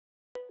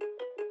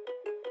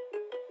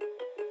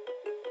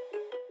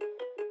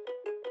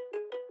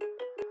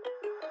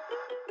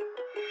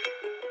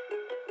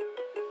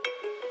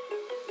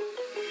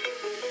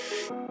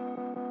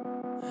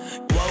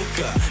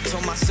Woke up,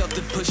 told myself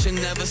to push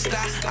and never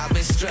stop. I've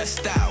been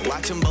stressed out,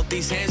 watching both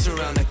these hands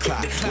around the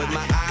clock. With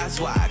my eyes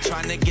wide,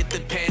 trying to get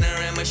the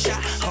panorama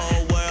shot.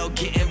 Whole world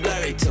getting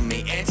blurry to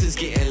me, answers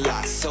getting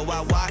lost. So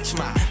I watch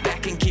my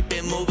back and keep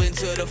it moving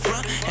to the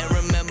front. And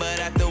remember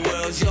that the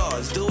world's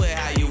yours, do it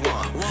how you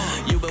want.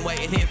 You've been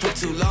waiting here for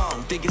too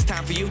long, think it's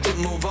time for you to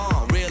move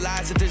on.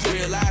 Realize that there's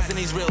real lies in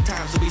these real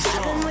times, so be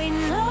strong. I've been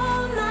waiting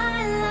all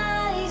my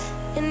life,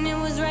 and it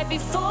was right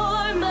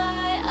before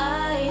my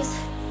eyes.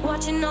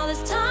 Watching all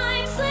this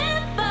time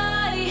slip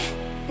by,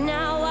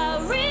 now I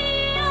realize.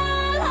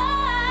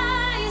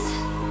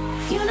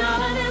 You know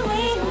I've been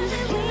waiting,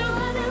 you know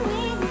I've been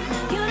waiting,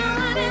 you know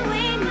I've been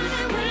waiting,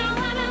 you know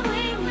I've been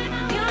waiting,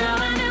 you know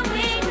I've been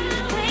waiting,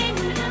 waiting.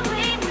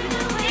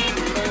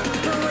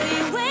 But will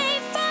you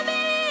wait for me?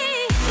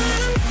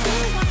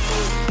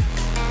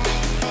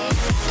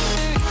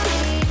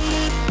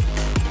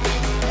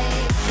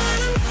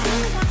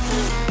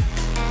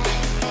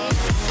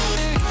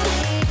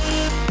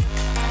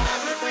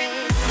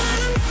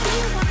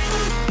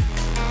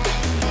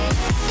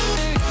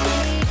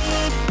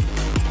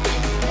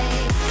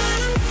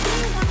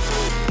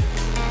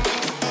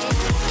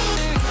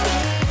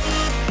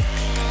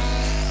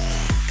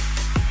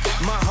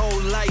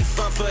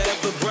 I'm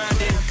forever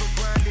grinding,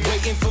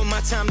 waiting for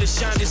my time to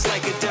shine just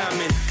like a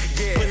diamond.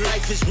 When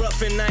life is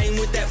rough and I ain't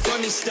with that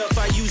funny stuff,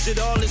 I use it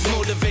all as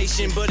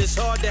motivation, but it's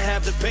hard to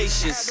have the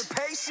patience.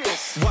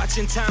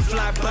 Watching time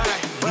fly by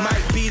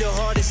might be the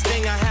hardest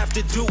thing I have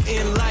to do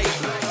in life.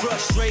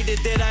 Frustrated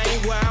that I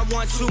ain't where I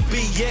want to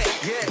be yet,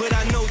 but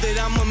I know that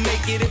I'ma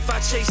make it if I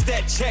chase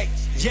that check,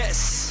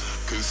 yes.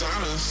 Cause I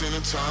done seen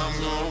the time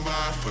go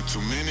by for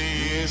too many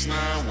years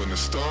now when the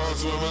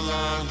stars were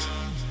aligned.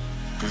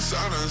 Cause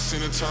I done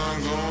seen the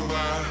time go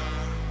by.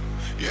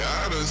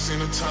 Yeah, I done seen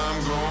the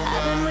time go by.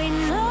 I've been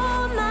waiting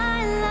all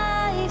my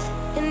life,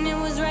 and it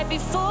was right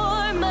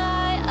before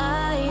my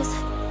eyes.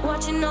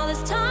 Watching all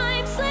this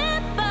time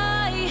slip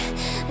by,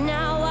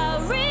 now I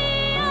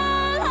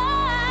realize.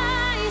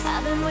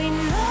 I've been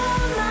waiting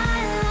all my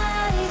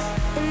life,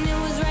 and it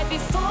was right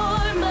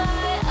before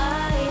my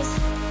eyes.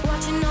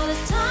 Watching all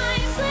this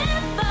time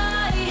slip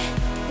by,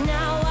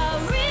 now I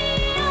realize.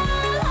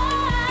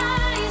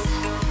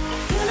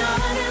 You know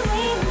I've been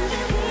waiting,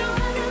 you know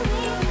I've been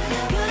waiting,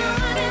 you know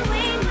I've been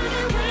waiting,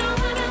 you know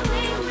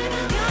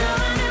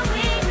I've been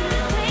waiting, you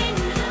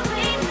know I've been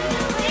waiting.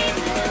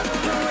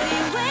 But will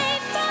you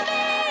wait for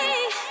me?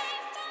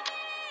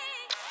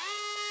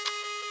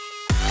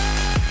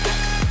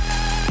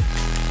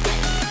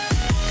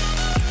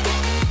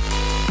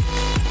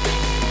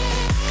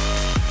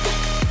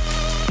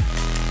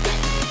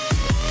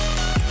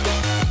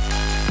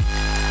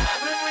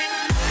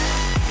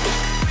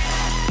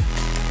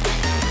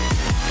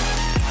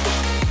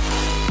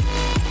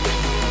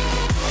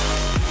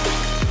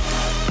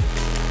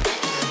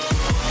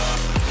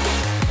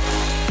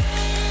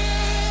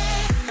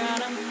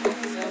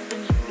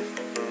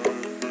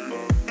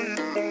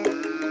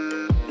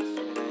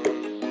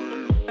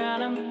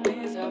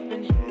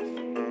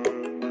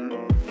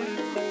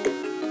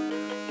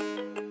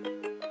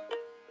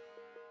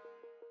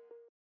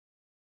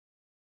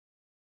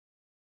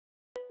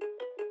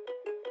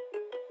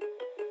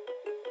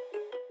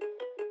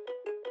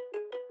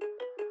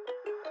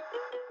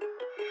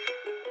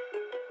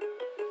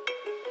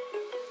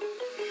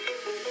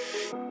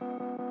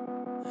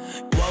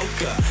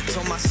 Woke up,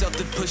 told myself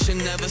to push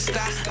and never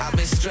stop. I've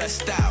been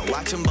stressed out,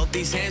 watching both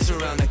these hands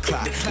around the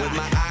clock. With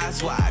my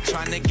eyes wide,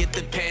 trying to get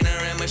the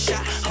panorama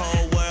shot.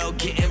 Whole world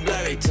getting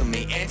blurry to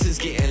me, answers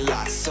getting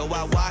lost. So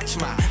I watch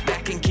my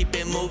back and keep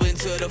it moving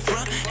to the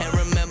front. And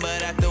remember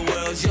that the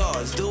world's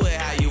yours, do it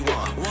how you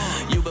want.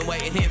 You've been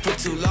waiting here for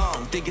too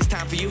long, think it's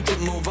time for you to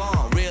move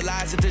on.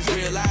 Realize that there's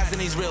real lies in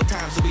these real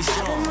times, so be I've been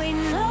strong.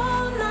 waiting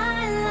all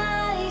my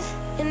life,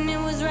 and it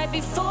was right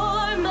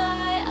before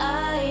my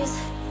eyes.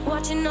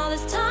 Watching all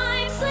this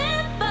time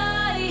slip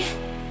by,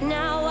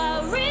 now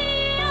I realize.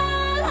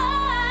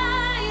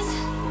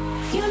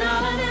 You know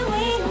I've been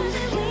waiting,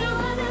 you know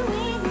I've been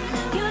waiting,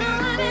 you know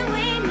I've been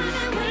waiting, you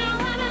know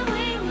I've been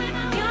waiting,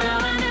 you know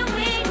I've been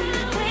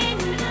waiting.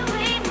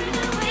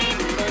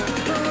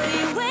 But will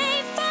you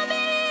wait for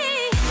me?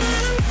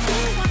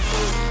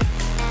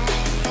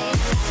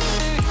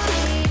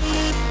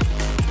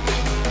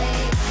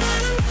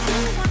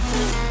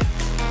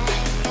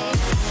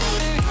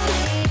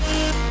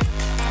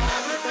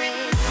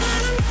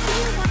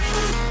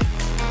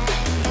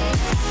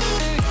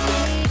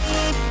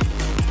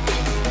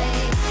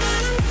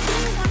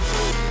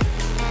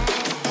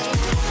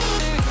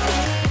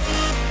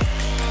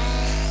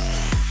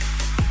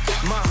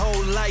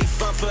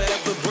 I'm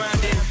forever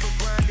grinding,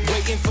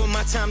 waiting for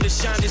my time to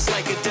shine just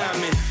like a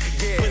diamond.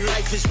 When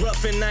life is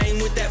rough and I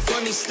ain't with that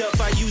funny stuff,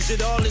 I use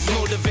it all as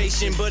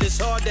motivation, but it's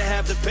hard to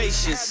have the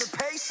patience.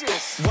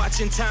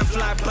 Watching time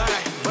fly by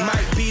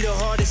might be the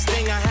hardest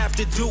thing I have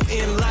to do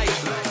in life.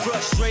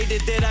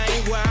 Frustrated that I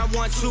ain't where I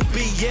want to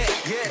be yet,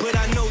 but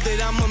I know that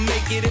I'ma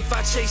make it if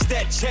I chase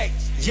that check,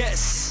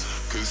 yes.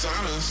 Cause I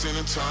done seen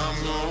the time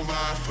go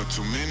by for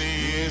too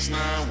many years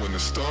now when the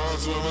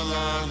stars were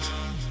aligned.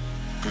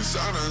 Cause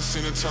I done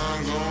seen the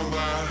time go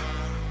by.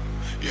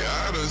 Yeah,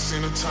 I done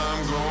seen the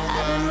time go by.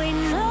 I've been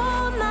waiting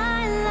all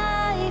my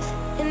life,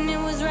 and it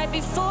was right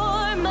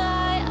before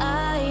my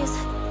eyes,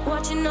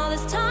 watching all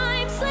this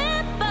time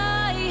slip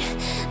by.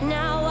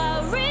 Now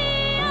I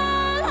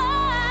realize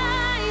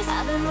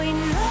I've been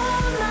waiting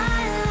all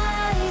my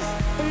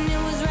life, and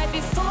it was right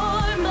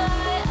before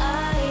my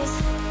eyes,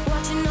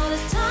 watching all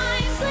this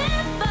time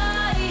slip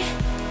by.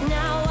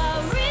 Now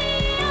I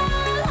realize,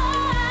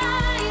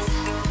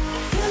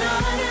 you know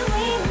I've been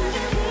waiting,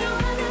 you know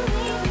I've been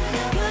waiting,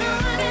 you know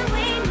I've been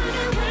waiting,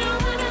 you know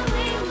I've been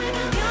waiting,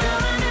 you know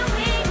I've been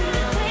waiting,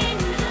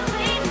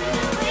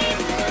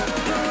 waiting.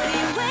 But will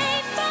you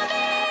wait for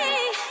me?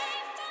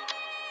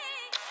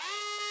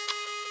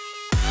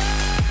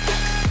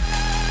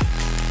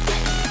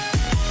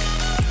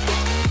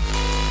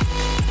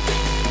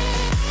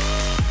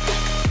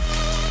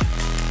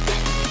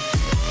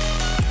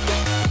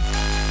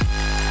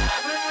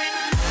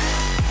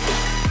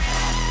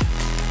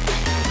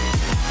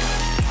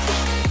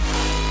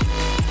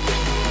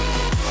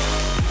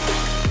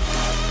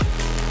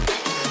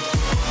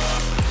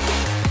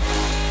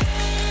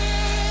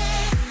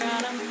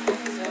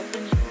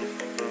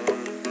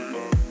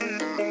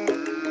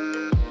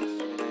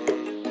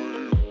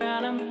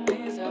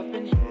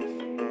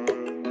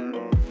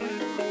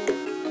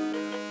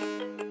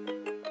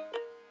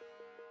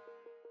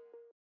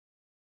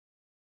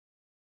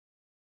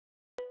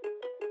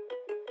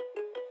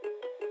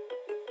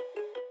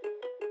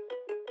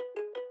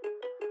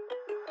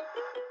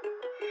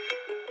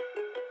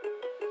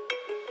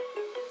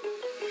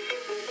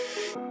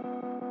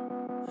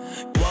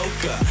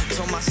 Woke up,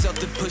 told myself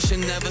to push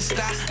and never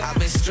stop. I've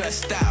been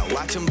stressed out,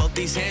 watching both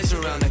these hands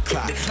around the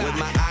clock. With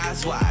my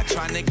eyes wide,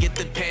 trying to get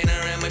the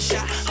panorama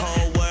shot.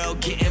 Whole world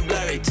getting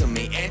blurry to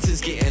me,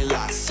 answers getting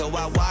lost. So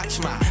I watch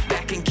my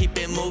back and keep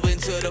it moving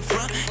to the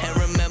front. And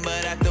remember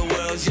that the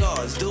world's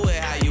yours, do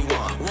it how you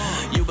want.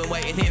 You've been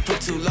waiting here for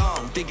too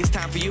long, think it's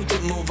time for you to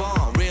move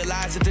on.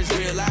 Realize that there's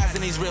realize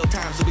in these real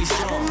times to be I've been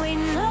strong.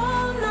 waiting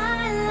all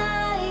my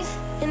life,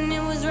 and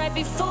it was right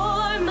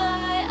before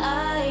my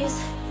eyes,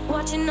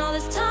 watching all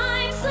this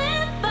time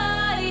slip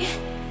by.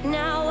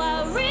 Now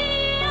I realize,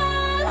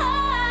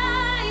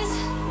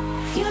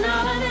 you know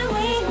I've been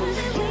waiting,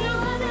 you know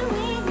I've been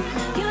waiting,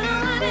 you know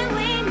I've been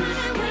waiting,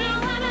 you know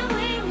I've been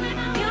waiting,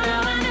 you know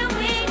I've been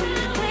waiting,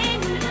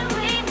 waiting.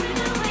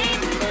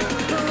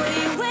 But will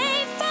you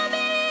wait for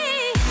me?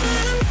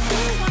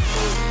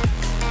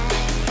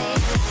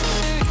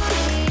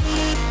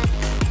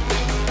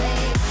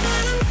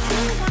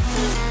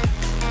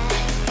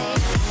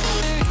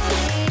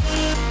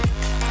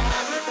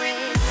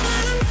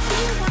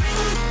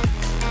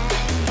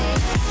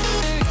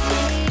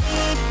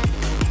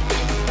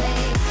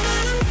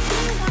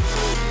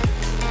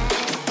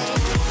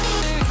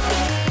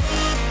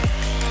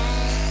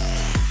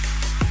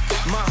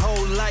 My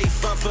whole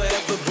life I'm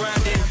forever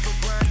grinding,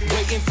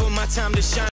 waiting for my time to shine.